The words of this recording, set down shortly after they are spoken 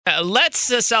Let's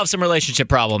solve some relationship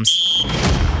problems.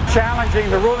 Challenging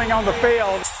the ruling on the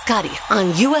field. Scotty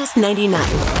on US 99.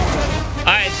 All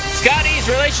right, Scotty's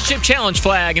relationship challenge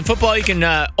flag. In football, you can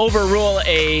overrule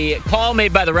a call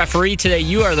made by the referee. Today,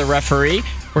 you are the referee.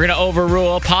 We're going to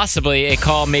overrule possibly a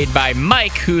call made by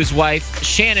Mike, whose wife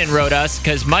Shannon wrote us,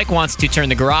 because Mike wants to turn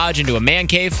the garage into a man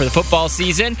cave for the football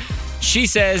season. She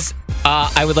says,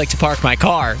 I would like to park my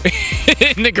car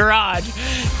in the garage.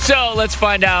 So let's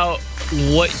find out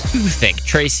what you think.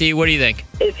 Tracy, what do you think?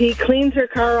 If he cleans her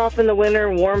car off in the winter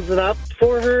and warms it up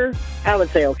for her, I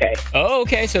would say okay. Oh,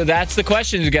 okay. So that's the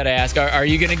question you got to ask. Are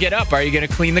you going to get up? Are you going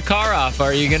to clean the car off?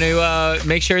 Are you going to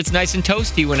make sure it's nice and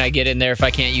toasty when I get in there if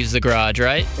I can't use the garage,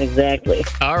 right? Exactly.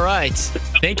 All right.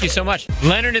 Thank you so much.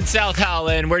 Leonard in South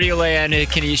Holland, where do you land?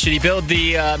 Should he build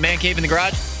the man cave in the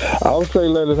garage? I would say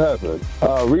let it happen.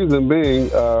 Reason being,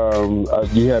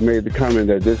 you had made the comment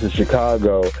that this is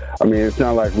Chicago. I mean, it's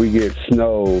not like we get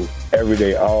snow every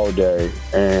day, all day.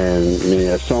 And I mean,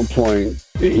 at some point,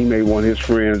 he may want his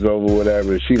friends over,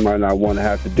 whatever. She might not want to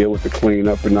have to deal with the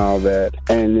cleanup and all that.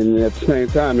 And then at the same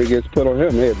time, it gets put on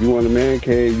him. Hey, if you want a man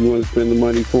cave, you want to spend the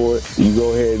money for it, you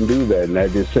go ahead and do that. And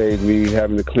that just saves me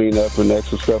having to clean up and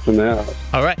extra stuff in the house.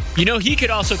 All right. He could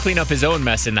also clean up his own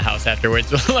mess in the house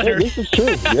afterwards. Yeah, this is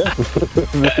true. Yeah.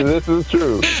 This is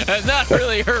true. That's not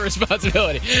really her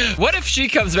responsibility. What if she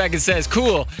comes back and says,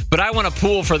 cool, but I want a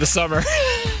pool for the summer?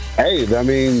 Hey, I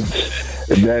mean,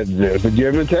 that's a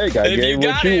give and take. I gave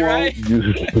what you want.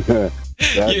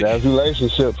 Right? That's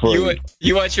relationship for you.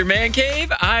 You want your man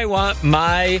cave? I want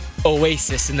my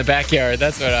oasis in the backyard.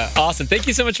 That's what. Awesome. Thank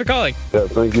you so much for calling. Yeah,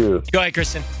 thank you. Go ahead,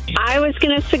 Kristen. I was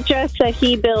going to suggest that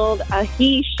he build a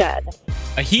he shed.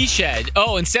 A he shed?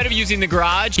 Oh, instead of using the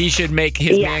garage, he should make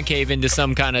his man cave into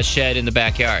some kind of shed in the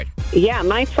backyard. Yeah,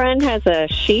 my friend has a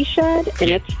she shed, and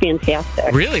it's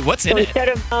fantastic. Really? What's in it? Instead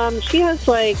of, she has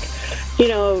like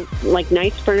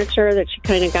nice furniture that she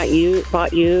kind of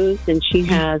bought used, and she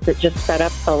has it just set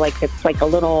up so like it's like a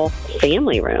little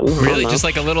family room. Really? Almost. Just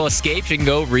like a little escape? You can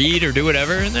go read or do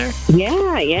whatever in there?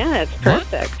 Yeah, it's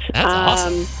perfect. That's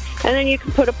awesome. And then you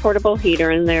can put a portable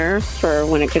heater in there for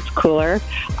when it gets cooler.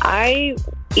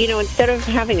 Instead of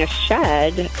having a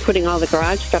shed, putting all the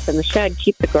garage stuff in the shed,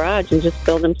 keep the garage and just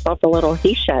build himself a little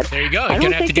he shed. There you go. You're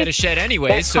going to have to get a shed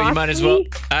anyway, so you might as well.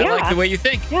 I like the way you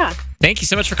think. Yeah. Thank you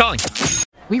so much for calling.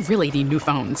 We really need new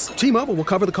phones. T-Mobile will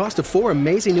cover the cost of 4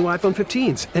 amazing new iPhone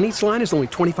 15s, and each line is only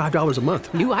 $25 a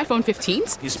month. New iPhone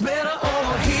 15s? It's better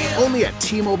over here. Only at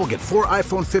T-Mobile, get 4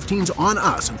 iPhone 15s on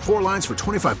us and 4 lines for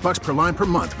 $25 per line per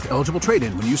month with eligible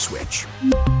trade-in when you switch.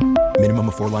 Minimum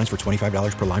of 4 lines for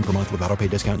 $25 per line per month with autopay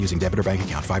discount using debit or bank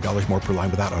account. $5 more per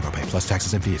line without autopay, plus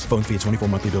taxes and fees. Phone fee at 24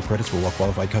 monthly bill credits for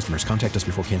well-qualified customers. Contact us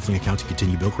before canceling account to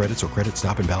continue bill credits or credit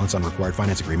stop and balance on required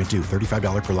finance agreement due.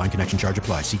 $35 per line connection charge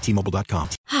applies. See T-Mobile.com.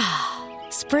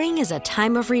 Spring is a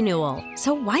time of renewal,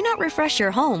 so why not refresh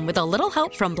your home with a little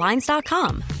help from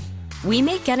Blinds.com? We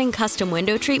make getting custom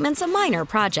window treatments a minor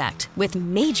project with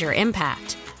major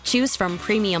impact. Choose from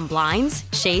premium blinds,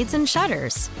 shades, and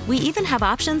shutters. We even have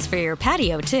options for your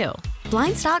patio, too.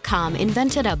 Blinds.com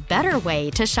invented a better way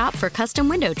to shop for custom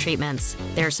window treatments.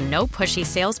 There's no pushy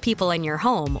salespeople in your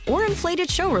home or inflated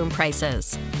showroom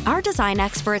prices. Our design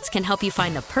experts can help you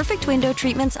find the perfect window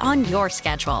treatments on your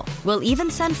schedule. We'll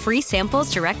even send free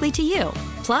samples directly to you.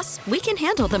 Plus, we can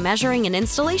handle the measuring and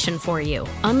installation for you.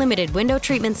 Unlimited window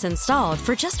treatments installed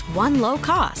for just one low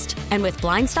cost. And with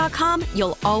Blinds.com,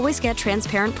 you'll always get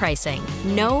transparent pricing.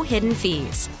 No hidden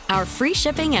fees. Our free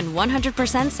shipping and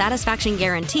 100% satisfaction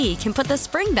guarantee can put the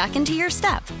spring back into your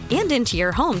step and into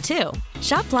your home, too.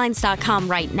 Shop Blinds.com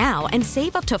right now and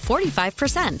save up to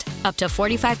 45%. Up to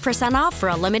 45% off for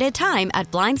a limited time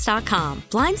at Blinds.com.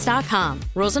 Blinds.com.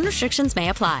 Rules and restrictions may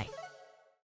apply.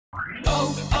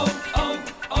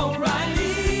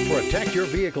 O'Reilly. Protect your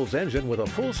vehicle's engine with a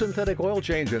full synthetic oil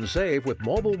change and save with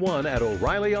Mobile One at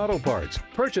O'Reilly Auto Parts.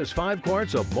 Purchase 5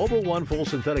 quarts of Mobile One full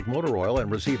synthetic motor oil and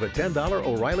receive a $10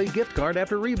 O'Reilly gift card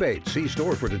after rebate. See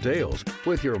store for details.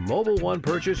 With your Mobile One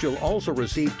purchase, you'll also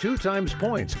receive 2 times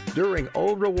points during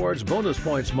O Rewards Bonus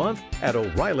Points Month at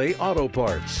O'Reilly Auto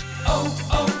Parts.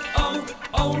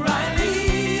 O'Reilly.